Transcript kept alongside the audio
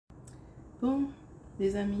Bon,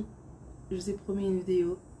 les amis, je vous ai promis une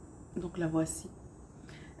vidéo, donc la voici.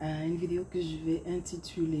 Une vidéo que je vais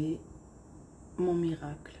intituler Mon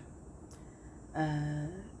miracle.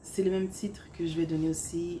 C'est le même titre que je vais donner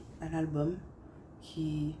aussi à l'album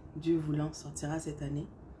qui, Dieu voulant, sortira cette année.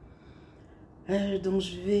 Donc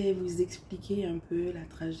je vais vous expliquer un peu la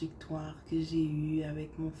trajectoire que j'ai eue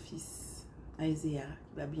avec mon fils Isaiah,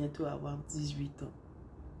 qui va bientôt avoir 18 ans.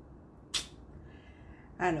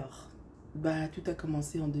 Alors, tout a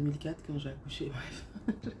commencé en 2004 quand j'ai accouché. Bref,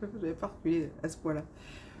 je vais pas reculer à ce point-là.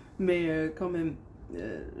 Mais quand même,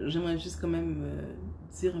 j'aimerais juste quand même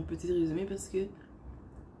dire un petit résumé parce que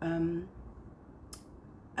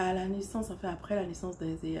à la naissance, enfin après la naissance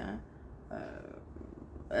d'Isaiah,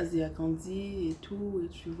 Isaiah grandit et tout, et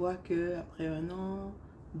tu vois que après 1 an,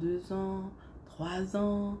 2 ans, 3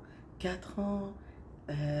 ans, 4 ans,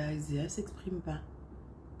 Isaiah s'exprime pas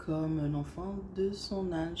comme un enfant de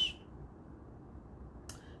son âge.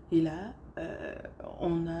 Et là,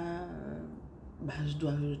 on a, je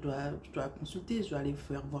dois consulter, je dois aller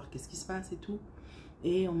faire voir qu'est-ce qui se passe et tout.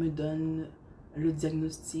 Et on me donne le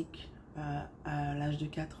diagnostic à l'âge de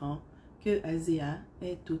 4 ans que Isaiah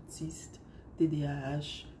est autiste,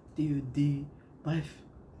 TDAH, TED, bref,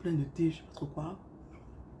 plein de T, je sais pas trop quoi.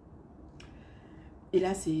 Et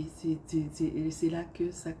là, c'est là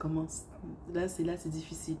que ça commence. Là, c'est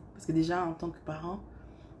difficile. Parce que déjà, en tant que parent,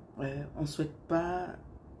 on ne souhaite pas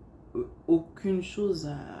aucune chose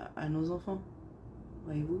à nos enfants.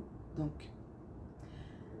 Voyez-vous?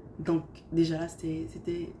 Donc déjà là,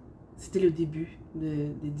 c'était le début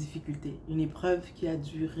des difficultés. Une épreuve qui a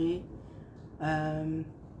duré 13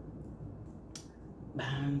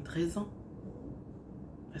 ans.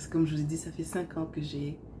 Parce que comme je vous ai dit, ça fait 5 ans que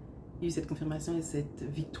j'ai eu cette confirmation et cette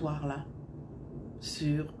victoire-là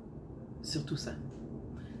sur tout ça.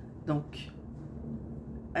 Donc,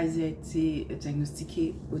 Isaiah a été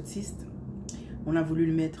diagnostiqué autiste. On a voulu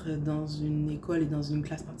le mettre dans une école et dans une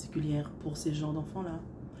classe particulière pour ces genres d'enfants-là.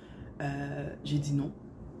 J'ai dit non,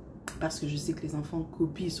 parce que je sais que les enfants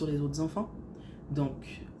copient sur les autres enfants.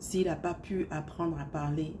 Donc, s'il n'a pas pu apprendre à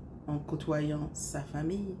parler en côtoyant sa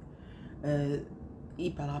famille, il ne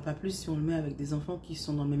parlera pas plus si on le met avec des enfants qui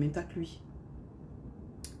sont dans le même état que lui.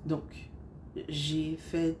 Donc, j'ai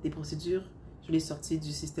fait des procédures, je l'ai sorti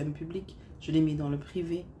du système public, je l'ai mis dans le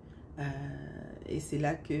privé. Et c'est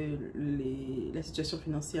là que la situation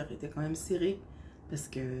financière était quand même serrée, parce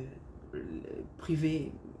que le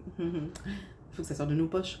privé, il faut que ça sorte de nos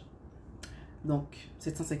poches. Donc,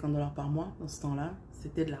 750 $ par mois, dans ce temps-là,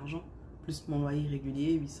 c'était de l'argent, plus mon loyer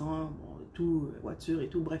régulier, 800, bon, tout, voiture et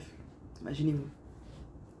tout, bref, imaginez-vous.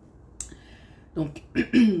 Donc,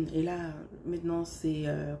 et là, maintenant, c'est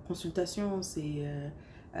consultation, c'est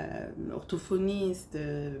orthophoniste,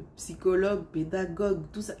 psychologue, pédagogue,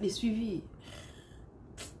 tout ça, les suivis.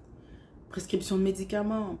 Prescription de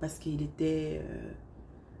médicaments, parce qu'il était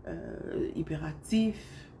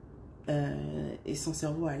hyperactif et son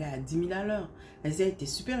cerveau allait à 10 000 à l'heure. Isaiah était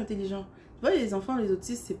super intelligent. Tu vois, les enfants, les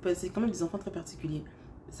autistes, c'est quand même des enfants très particuliers.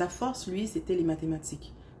 Sa force, lui, c'était les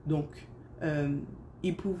mathématiques. Donc,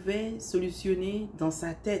 il pouvait solutionner dans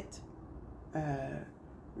sa tête,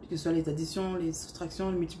 que ce soit les additions, les soustractions,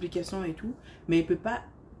 les multiplications et tout, mais il ne peut pas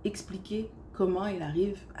expliquer comment il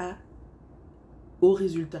arrive au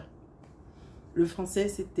résultat. Le français,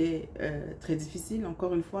 c'était très difficile,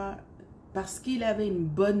 encore une fois, parce qu'il avait une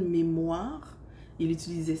bonne mémoire, il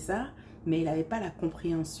utilisait ça, mais il n'avait pas la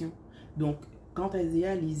compréhension. Donc, quand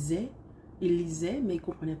Isaiah lisait, il lisait, mais il ne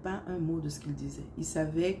comprenait pas un mot de ce qu'il disait. Il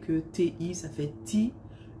savait que TI, ça fait ti,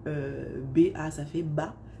 BA, ça fait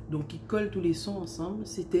bas. Donc, il colle tous les sons ensemble.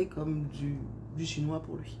 C'était comme du chinois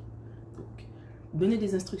pour lui. Donc, donner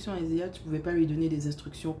des instructions à Isaiah, tu ne pouvais pas lui donner des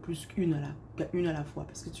instructions plus qu'une à la fois.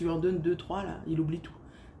 Parce que tu lui en donnes 2, 3, là, il oublie tout.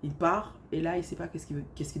 Il part, et là, il ne sait pas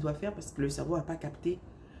qu'est-ce qu'il doit faire parce que le cerveau n'a pas capté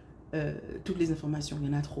toutes les informations. Il y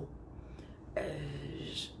en a trop.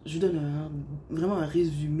 Je vous donne vraiment un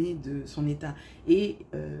résumé de son état. Et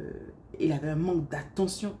il avait un manque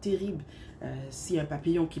d'attention terrible. S'il y a un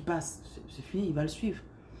papillon qui passe, c'est fini, il va le suivre.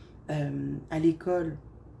 À l'école,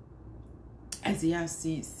 Isaiah,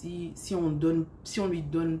 si on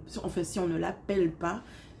ne l'appelle pas,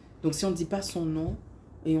 donc si on ne dit pas son nom,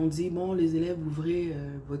 et on dit, bon, les élèves, ouvrez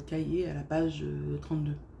votre cahier à la page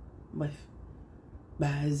 32. Bref.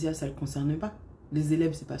 Isaiah, ça ne le concerne pas. Les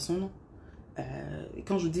élèves, c'est pas son nom.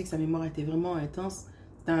 Quand je vous dis que sa mémoire était vraiment intense,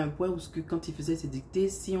 c'était à un point où quand il faisait ses dictées,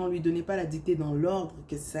 si on ne lui donnait pas la dictée dans l'ordre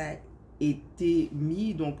que ça a été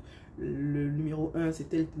mis, donc le numéro 1 c'est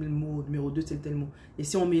tel mot, le numéro 2 c'est tel mot, et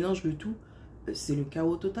si on mélange le tout, c'est le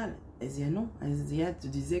chaos total. Elle disait non. Asia te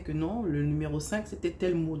disait que non, le numéro 5, c'était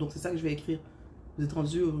tel mot. Donc, c'est ça que je vais écrire. Vous êtes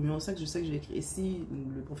rendu au numéro 5, je sais que je vais écrire. Et si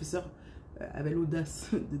le professeur avait l'audace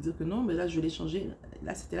de dire que non, mais là, je l'ai changé.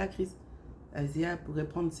 Là, c'était la crise. Asia pourrait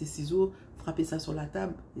prendre ses ciseaux, frapper ça sur la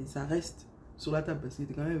table, et ça reste sur la table, parce qu'il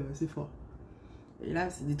était quand même assez fort. Et là,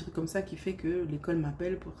 c'est des trucs comme ça qui fait que l'école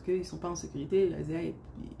m'appelle pour qu'ils ne sont pas en sécurité. Asia, il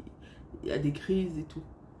y a des crises et tout.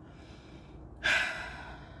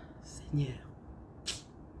 Seigneur.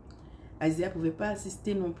 Asia ne pouvait pas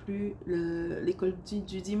assister non plus l'école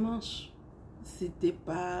du dimanche. C'était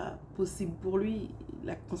pas possible pour lui.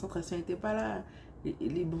 La concentration n'était pas là.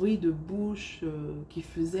 Les bruits de bouche qu'il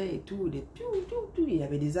faisait et tout, il y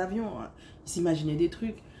avait des avions, hein. Il s'imaginait des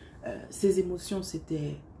trucs. Ses émotions,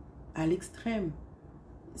 c'était à l'extrême.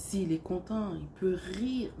 S'il est content, il peut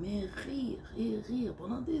rire, mais rire et rire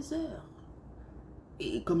pendant des heures.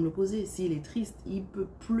 Et comme l'opposé, s'il est triste, il peut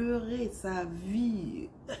pleurer sa vie.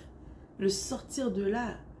 Le sortir de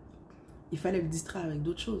là, il fallait le distraire avec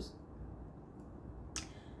d'autres choses.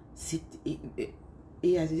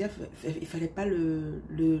 Et Asia, il ne fallait pas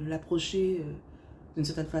l'approcher d'une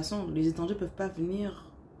certaine façon. Les étrangers ne peuvent pas venir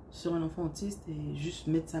sur un enfant autiste et juste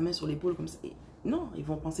mettre sa main sur l'épaule comme ça. Et non, ils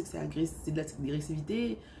vont penser que c'est de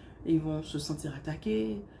l'agressivité, ils vont se sentir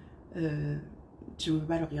attaqués, tu ne peux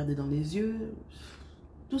pas le regarder dans les yeux,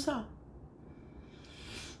 tout ça.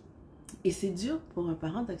 Et c'est dur pour un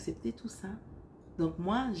parent d'accepter tout ça. Donc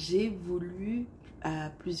moi, j'ai voulu à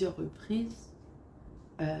plusieurs reprises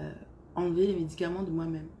enlever les médicaments de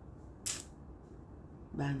moi-même.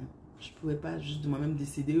 Bah non, je ne pouvais pas juste de moi-même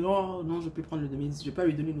décider, oh non, je peux prendre le médicament, je ne vais pas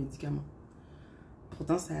lui donner le médicament.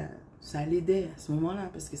 Pourtant, ça l'aidait à ce moment-là,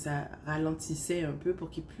 parce que ça ralentissait un peu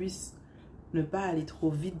pour qu'il puisse ne pas aller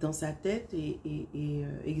trop vite dans sa tête et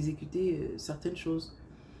exécuter certaines choses.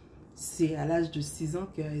 C'est à l'âge de 6 ans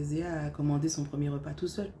qu'Asia a commandé son premier repas tout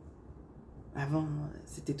seul. Avant,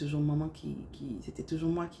 c'était toujours maman c'était toujours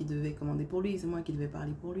moi qui devais commander pour lui, c'est moi qui devais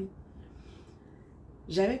parler pour lui.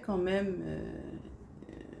 J'avais quand même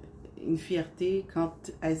une fierté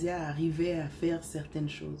quand Asia arrivait à faire certaines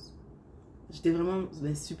choses. J'étais vraiment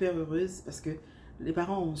super heureuse parce que les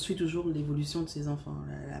parents, on suit toujours l'évolution de ses enfants.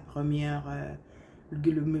 La première,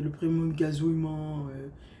 le premier gazouillement,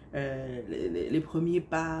 les premiers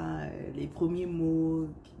pas, les premiers mots,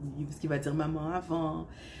 ce qu'il va dire maman avant.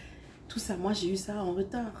 Tout ça, moi j'ai eu ça en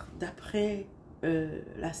retard. D'après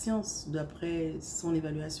la science, d'après son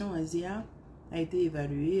évaluation, Asia a été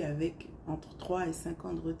évaluée avec entre 3 et 5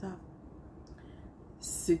 ans de retard.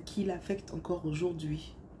 Ce qui l'affecte encore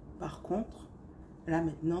aujourd'hui. Par contre, là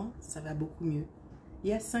maintenant, ça va beaucoup mieux. Il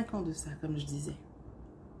y a 5 ans de ça, comme je disais.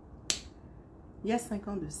 Il y a 5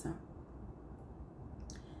 ans de ça,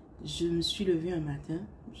 je me suis levée un matin,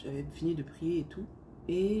 j'avais fini de prier et tout,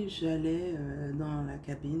 et j'allais dans la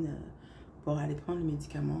cabine pour aller prendre le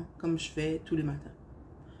médicament, comme je fais tous les matins.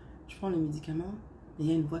 Je prends le médicament, et il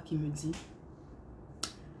y a une voix qui me dit,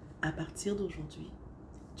 à partir d'aujourd'hui,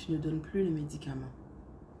 tu ne donnes plus le médicament.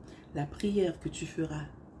 La prière que tu feras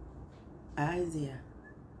à Asia,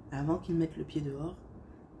 avant qu'il mette le pied dehors,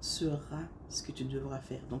 sera ce que tu devras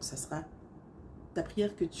faire. Donc, ça sera ta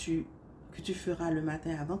prière que tu feras le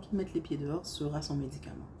matin avant qu'il mette les pieds dehors, sera son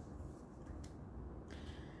médicament.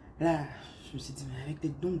 Là, je me suis dit, mais avec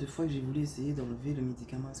les nombres de fois que j'ai voulu essayer d'enlever le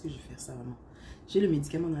médicament, est-ce que je vais faire ça vraiment? J'ai le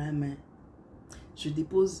médicament dans la main. Je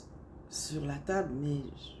dépose sur la table, mais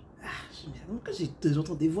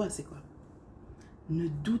j'entends des voix, c'est quoi? Ne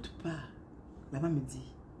doute pas. Maman me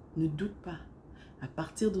dit, ne doute pas. À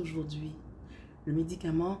partir d'aujourd'hui, le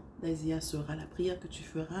médicament d'Asia sera la prière que tu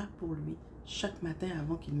feras pour lui chaque matin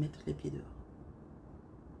avant qu'il mette les pieds dehors.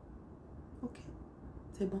 Ok,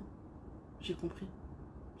 c'est bon, j'ai compris.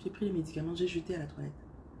 J'ai pris les médicaments, j'ai jeté à la toilette.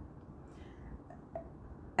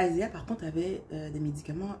 Asia, par contre, avait des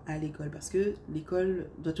médicaments à l'école parce que l'école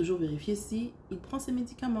doit toujours vérifier s'il prend ses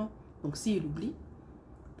médicaments. Donc, s'il oublie,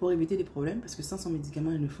 pour éviter des problèmes, parce que sans son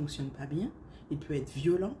médicament, il ne fonctionne pas bien, il peut être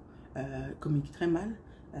violent, communique très mal.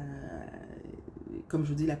 Comme je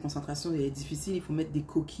vous dis, la concentration est difficile, il faut mettre des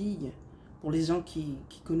coquilles. Pour les gens qui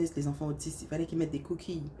connaissent les enfants autistes, il fallait qu'ils mettent des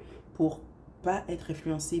coquilles pour pas être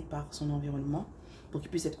influencé par son environnement, pour qu'il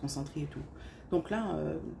puisse être concentré et tout. Donc là,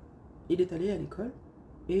 il est allé à l'école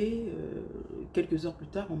et quelques heures plus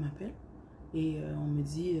tard, on m'appelle et on me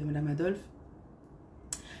dit, Madame Adolphe,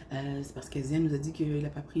 c'est parce qu'Asia nous a dit qu'il n'a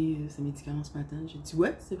pas pris ses médicaments ce matin. J'ai dit,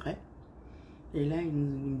 ouais, c'est vrai. Et là, ils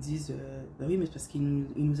me disent, bah oui, mais c'est parce qu'il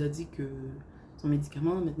nous a dit que son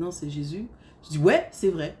médicament, maintenant, c'est Jésus. Je dis, ouais, c'est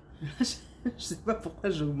vrai. Je ne sais pas pourquoi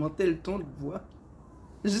j'ai augmenté le ton de voix.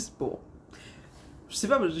 Juste pour... Je sais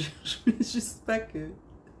pas, je voulais juste pas que...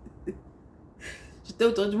 Je J'étais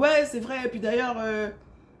autour de ouais, c'est vrai. Et puis d'ailleurs,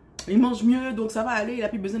 il mange mieux, donc ça va aller. Il n'a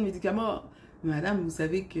plus besoin de médicaments. Madame, vous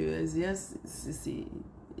savez que Azéa, c'est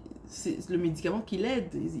le médicament qui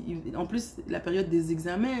l'aide. En plus, la période des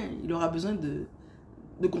examens, il aura besoin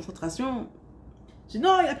de concentration. Je dis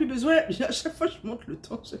non, il n'a plus besoin. À chaque fois, je monte le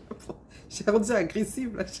ton. J'ai rendu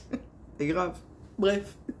agressive. C'est grave.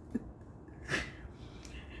 Bref.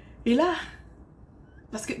 Et là,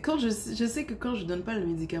 parce que quand je sais que quand je ne donne pas le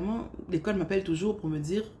médicament, l'école m'appelle toujours pour me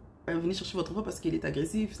dire venez chercher votre enfant parce qu'il est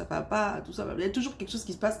agressif, ça ne va pas, tout ça. Il y a toujours quelque chose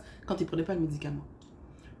qui se passe quand il ne prenait pas le médicament.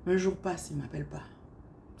 Un jour passe, il ne m'appelle pas.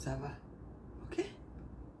 Ça va. Ok.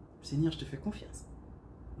 Seigneur, je te fais confiance.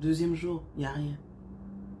 Deuxième jour, il n'y a rien.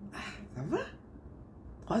 Ah, ça va.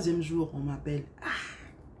 Troisième jour, on m'appelle.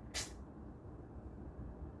 Ah.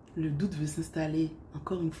 Le doute veut s'installer.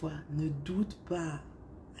 Encore une fois, ne doute pas.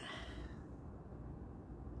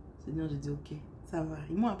 Seigneur, j'ai dit ok, ça va.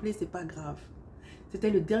 Ils m'ont appelé, c'est pas grave.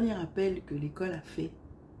 C'était le dernier appel que l'école a fait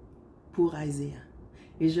pour Isaiah.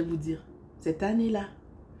 Et je vais vous dire, cette année-là,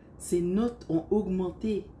 ses notes ont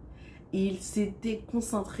augmenté. Il s'était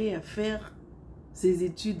concentré à faire ses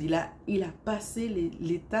études. Il a passé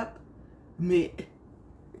l'étape, mais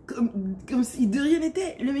comme si de rien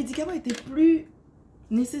n'était. Le médicament n'était plus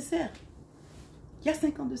nécessaire. Il y a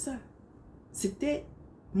 5 ans de ça. C'était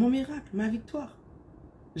mon miracle, ma victoire.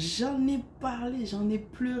 J'en ai parlé, j'en ai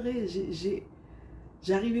pleuré.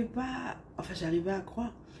 J'arrivais pas, enfin j'arrivais à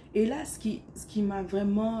croire. Et là, ce qui m'a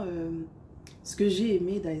vraiment, ce que j'ai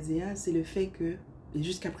aimé d'Isaiah, c'est le fait que, et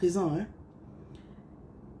jusqu'à présent, hein,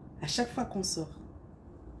 à chaque fois qu'on sort,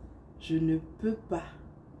 je ne peux pas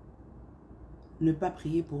ne pas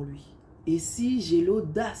prier pour lui. Et si j'ai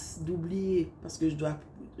l'audace d'oublier, parce que je dois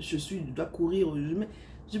courir, je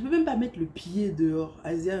ne peux même pas mettre le pied dehors.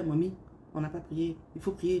 Isaiah, mamie, on n'a pas prié, il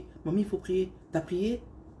faut prier. Mamie, il faut prier. T'as prié?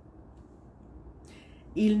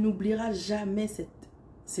 Il n'oubliera jamais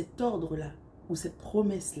cet ordre-là, ou cette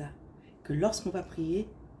promesse-là, que lorsqu'on va prier,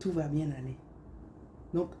 tout va bien aller.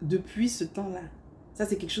 Donc, depuis ce temps-là, ça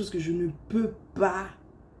c'est quelque chose que je ne peux pas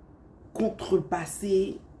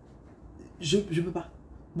contrepasser. Je ne peux pas.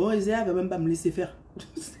 Bon, Isaiah ne va même pas me laisser faire.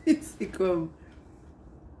 C'est comme...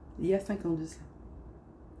 Il y a 5 ans de ça.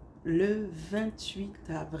 Le 28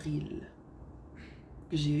 avril,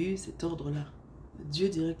 j'ai eu cet ordre-là. Dieu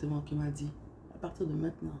directement qui m'a dit, à partir de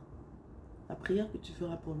maintenant, la prière que tu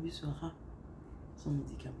feras pour lui sera son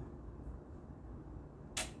médicament.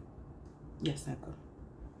 Il y a 5 ans.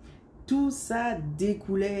 Tout ça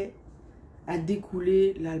a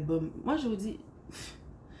découlé l'album. Moi, je vous dis,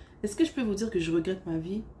 est-ce que je peux vous dire que je regrette ma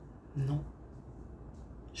vie? Non.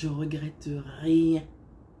 Je regrette rien.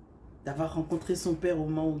 D'avoir rencontré son père au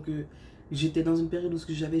moment où j'étais dans une période où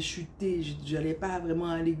j'avais chuté, je n'allais pas vraiment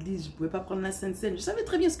à l'église, je ne pouvais pas prendre la Sainte Seine. Je savais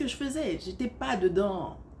très bien ce que je faisais, j'étais pas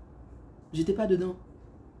dedans. J'étais pas dedans.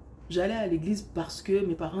 J'allais à l'église parce que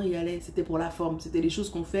mes parents y allaient, c'était pour la forme, c'était les choses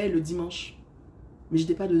qu'on fait le dimanche. Mais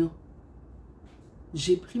j'étais pas dedans.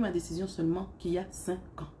 J'ai pris ma décision seulement qu'il y a 5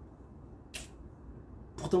 ans.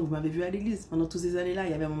 Pourtant, vous m'avez vu à l'église pendant toutes ces années-là.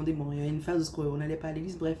 Il y avait un moment donné, bon, il y avait une phase où on n'allait pas à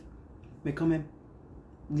l'église, bref. Mais quand même,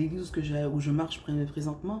 l'église où je marche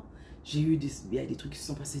présentement, il y a des trucs qui se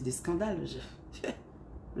sont passés, des scandales. Je ne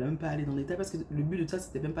vais même pas aller dans les détails parce que le but de ça,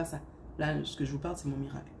 c'était même pas ça. Là, ce que je vous parle, c'est mon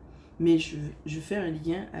miracle. Mais je fais un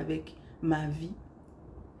lien avec ma vie.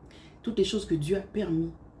 Toutes les choses que Dieu a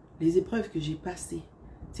permis, les épreuves que j'ai passées,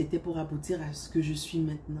 c'était pour aboutir à ce que je suis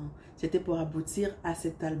maintenant. C'était pour aboutir à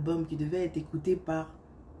cet album qui devait être écouté par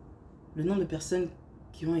le nombre de personnes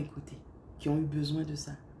qui ont écouté, qui ont eu besoin de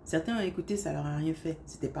ça. Certains ont écouté, ça leur a rien fait.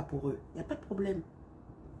 C'était pas pour eux. Il n'y a pas de problème.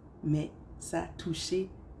 Mais ça a touché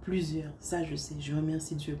plusieurs. Ça, je sais. Je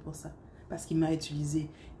remercie Dieu pour ça. Parce qu'il m'a utilisé.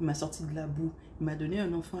 Il m'a sorti de la boue. Il m'a donné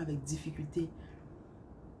un enfant avec difficulté.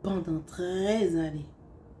 Pendant 13 années.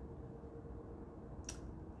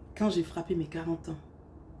 Quand j'ai frappé mes 40 ans,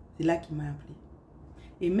 c'est là qu'il m'a appelé.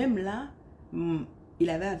 Et même là, il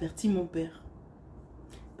avait averti mon père.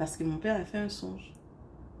 Parce que mon père a fait un songe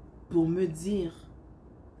pour me dire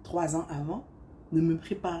 3 ans avant de me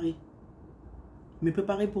préparer. Me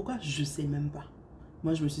préparer pourquoi? Je ne sais même pas.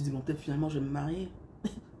 Moi, je me suis dit, bon, peut-être finalement, je vais me marier.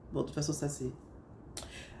 Bon, de toute façon, ça c'est...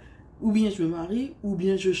 Ou bien je me marie, ou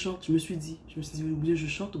bien je chante. Je me suis dit, ou bien je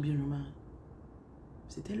chante, ou bien je me marie.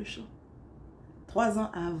 C'était le chant. 3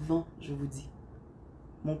 ans avant, je vous dis,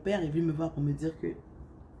 mon père est venu me voir pour me dire que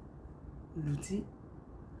l'outil,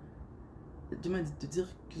 Dieu m'a dit de te dire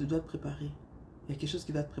que tu dois te préparer. Il y a quelque chose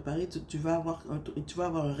qui va te préparer, tu vas avoir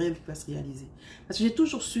un rêve qui va se réaliser. Parce que j'ai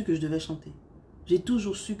toujours su que je devais chanter. J'ai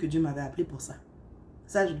toujours su que Dieu m'avait appelé pour ça.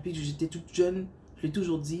 Ça, depuis que j'étais toute jeune, je l'ai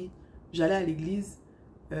toujours dit. J'allais à l'église,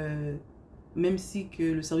 même si que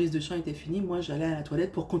le service de chant était fini, moi j'allais à la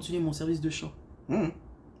toilette pour continuer mon service de chant.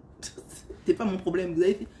 C'était pas mon problème. Vous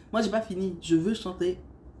avez fini? Moi j'ai pas fini, je veux chanter.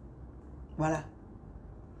 Voilà.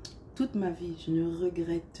 Toute ma vie, je ne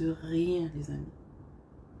regrette rien, les amis.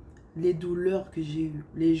 Les douleurs que j'ai eues,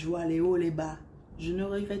 les joies, les hauts, les bas, je ne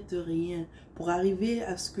regrette rien. Pour arriver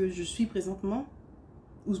à ce que je suis présentement,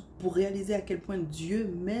 ou pour réaliser à quel point Dieu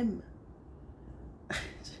m'aime.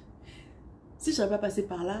 Si je n'avais pas passé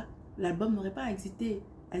par là, l'album n'aurait pas existé.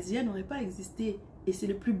 Asia n'aurait pas existé. Et c'est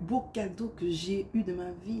le plus beau cadeau que j'ai eu de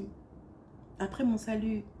ma vie. Après mon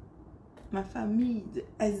salut, ma famille,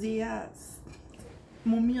 Asia,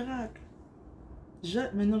 mon miracle.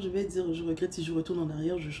 Maintenant, je vais dire, je regrette si je retourne en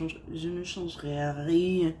arrière, je ne changerai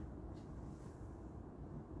rien.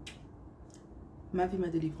 Ma vie, ma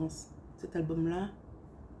délivrance. Cet album-là,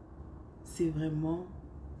 c'est vraiment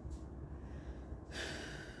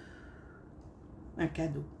un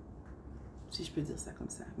cadeau, si je peux dire ça comme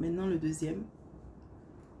ça. Maintenant, le deuxième,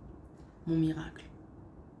 mon miracle.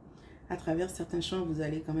 À travers certains chants, vous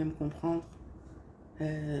allez quand même comprendre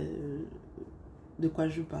de quoi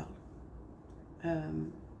je parle.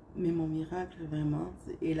 Mais mon miracle, vraiment,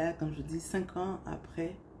 et là, quand je dis 5 ans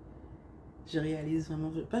après, je réalise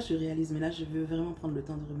vraiment, pas je réalise, mais là, je veux vraiment prendre le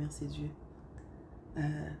temps de remercier Dieu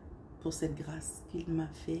pour cette grâce qu'il m'a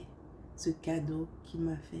fait, ce cadeau qu'il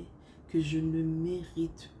m'a fait, que je ne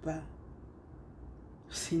mérite pas.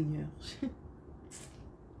 Seigneur.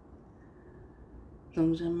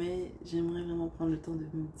 Donc j'aimerais vraiment prendre le temps de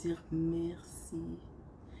me dire merci.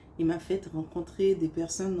 Il m'a fait rencontrer des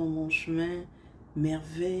personnes dans mon chemin,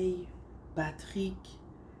 Merveille, Patrick,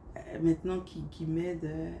 maintenant qui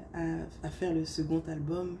m'aident à faire le second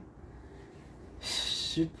album.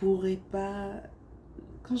 Je pourrais pas,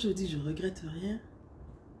 quand je dis je regrette rien,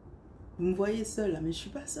 vous me voyez seule là, mais je suis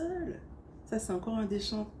pas seule. Ça c'est encore un des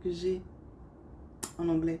chants que j'ai en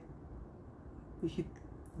anglais.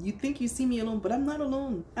 You think you see me alone, but I'm not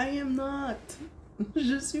alone. I am not.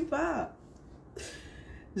 Je suis pas.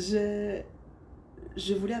 Je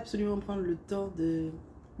voulais absolument prendre le temps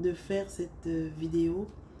de faire cette vidéo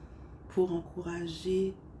pour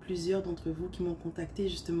encourager plusieurs d'entre vous qui m'ont contacté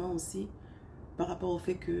justement aussi par rapport au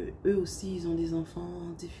fait que eux aussi ils ont des enfants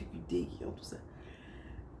en difficulté, qui ont tout ça.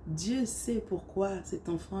 Dieu sait pourquoi cet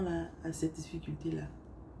enfant-là a cette difficulté-là.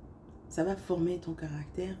 Ça va former ton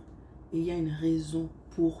caractère et il y a une raison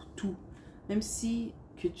pour tout. Même si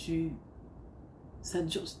que ça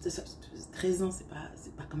dure, 13 ans, c'est pas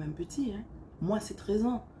quand même petit. Hein? Moi, c'est 13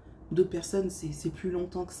 ans. D'autres personnes, c'est plus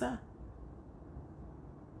longtemps que ça.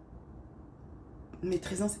 Mais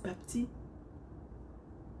 13 ans, c'est pas petit.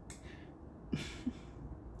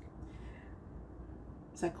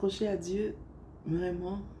 S'accrocher à Dieu,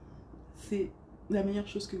 vraiment, c'est la meilleure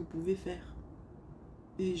chose que vous pouvez faire.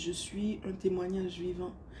 Et je suis un témoignage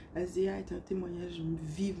vivant. Asia est un témoignage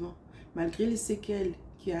vivant. Malgré les séquelles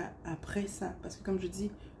qu'il y a après ça. Parce que comme je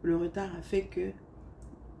dis, le retard a fait que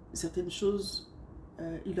certaines choses,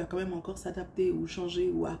 il doit quand même encore s'adapter ou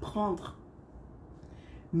changer ou apprendre.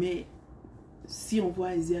 Mais si on voit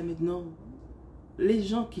Asia maintenant, les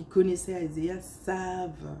gens qui connaissaient Asia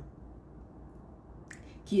savent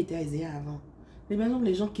qui était Asia avant. Mais maintenant,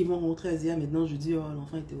 les gens qui vont rencontrer Asia, maintenant, je dis, oh,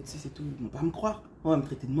 l'enfant était autiste et tout, ils ne vont pas me croire. On va me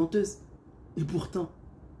traiter de menteuse. Et pourtant,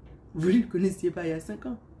 vous ne le connaissiez pas il y a 5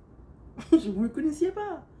 ans. Vous ne le connaissiez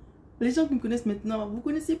pas. Les gens qui me connaissent maintenant, vous ne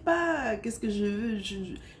connaissez pas qu'est-ce que je veux.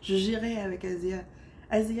 Je gérais avec Asia.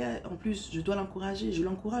 Asia, en plus, je dois l'encourager. Je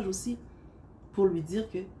l'encourage aussi pour lui dire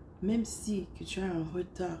que même si que tu as un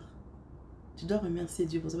retard, tu dois remercier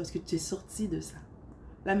Dieu pour ça parce que tu es sorti de ça.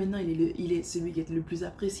 Là, maintenant, il est celui qui est le plus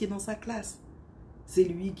apprécié dans sa classe. C'est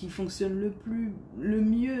lui qui fonctionne le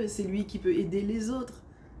mieux. C'est lui qui peut aider les autres.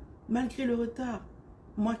 Malgré le retard.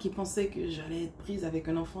 Moi qui pensais que j'allais être prise avec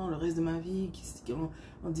un enfant le reste de ma vie, qui est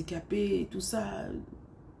handicapé et tout ça.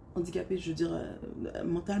 Handicapé, je veux dire,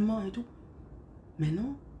 mentalement et tout. Mais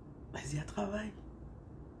non, vas-y, à travail.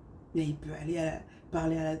 Et il peut aller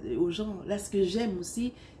parler aux gens. Là, ce que j'aime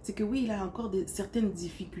aussi, c'est que oui, il a encore certaines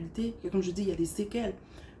difficultés. Et comme je dis, il y a des séquelles.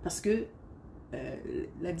 Parce que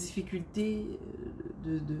la difficulté,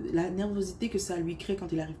 la nervosité que ça lui crée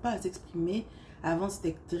quand il n'arrive pas à s'exprimer, avant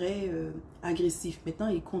c'était très agressif. Maintenant,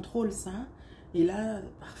 il contrôle ça. Et là,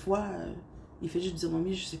 parfois, il fait juste dire,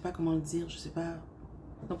 mamie, je ne sais pas comment le dire, je ne sais pas.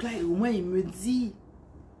 Donc là, au moins, il me dit,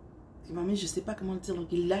 mamie, je ne sais pas comment le dire. Donc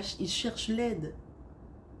il cherche l'aide.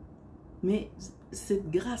 Mais cette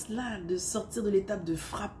grâce-là, de sortir de l'étape de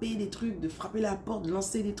frapper des trucs, de frapper la porte, de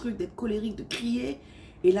lancer des trucs, d'être colérique, de crier.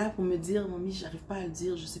 Et là, pour me dire, mamie, j'arrive pas à le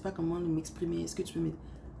dire, je sais pas comment m'exprimer, est-ce que tu peux m'aider?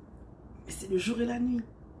 Mais c'est le jour et la nuit.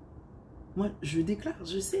 Moi, je déclare,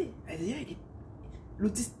 je sais.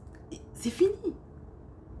 L'autiste, c'est fini.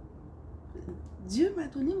 Dieu m'a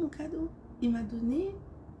donné mon cadeau. Il m'a donné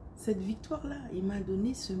cette victoire-là. Il m'a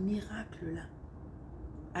donné ce miracle-là.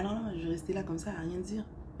 Alors là, je vais rester là comme ça, à rien dire.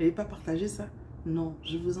 Je ne vais pas partager ça. Non,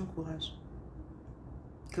 je vous encourage.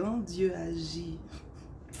 Quand Dieu agit,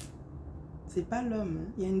 c'est pas l'homme.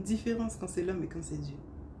 Hein. Il y a une différence quand c'est l'homme et quand c'est Dieu.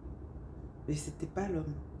 Mais c'était pas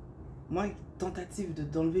l'homme. Moi, tentative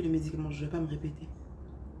d'enlever le médicament, je ne vais pas me répéter.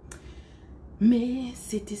 Mais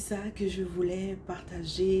c'était ça que je voulais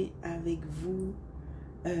partager avec vous.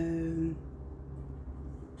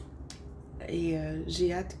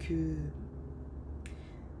 J'ai hâte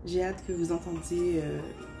que vous entendiez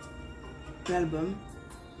l'album.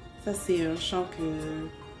 Ça, c'est un chant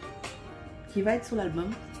qui va être sur l'album,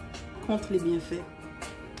 Contre les bienfaits.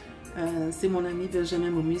 C'est mon ami Benjamin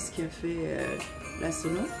Momus qui a fait la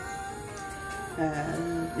sono.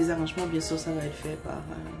 Les arrangements, bien sûr, ça va être fait par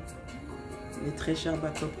les très chers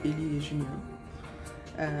backup Ellie et Junior.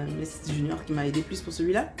 Mais c'est Junior qui m'a aidé plus pour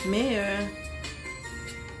celui-là. Mais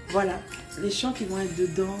voilà, les chants qui vont être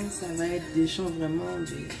dedans, ça va être des chants vraiment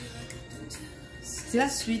de... C'est la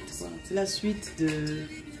suite, quoi. C'est la suite de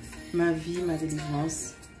ma vie, ma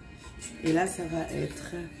délivrance. Et là, ça va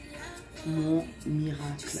être mon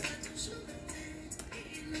miracle.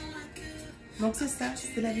 Donc c'est ça,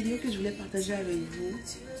 c'est la vidéo que je voulais partager avec vous.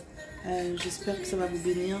 J'espère que ça va vous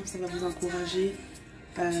bénir, que ça va vous encourager.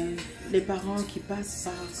 Les parents qui passent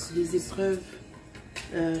par des épreuves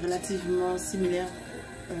relativement similaires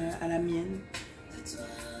à la mienne,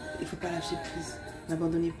 il ne faut pas lâcher prise,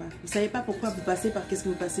 n'abandonnez pas. Vous ne savez pas pourquoi vous passez par qu'est-ce que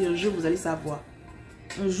vous passez, un jour vous allez savoir.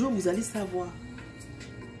 Un jour vous allez savoir.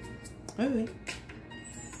 Oui, oui.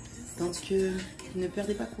 Donc ne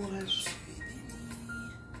perdez pas courage.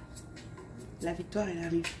 La victoire, elle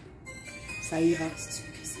arrive. Ça ira.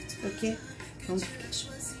 Ok? Donc,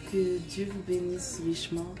 que Dieu vous bénisse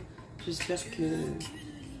richement. J'espère que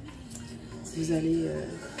vous allez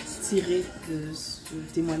tirer de ce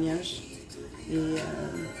témoignage. Et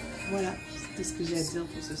voilà, c'est tout ce que j'ai à dire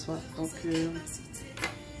pour ce soir. Donc,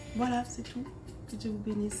 voilà, c'est tout. Que Dieu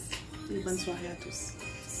vous bénisse. Et bonne soirée à tous.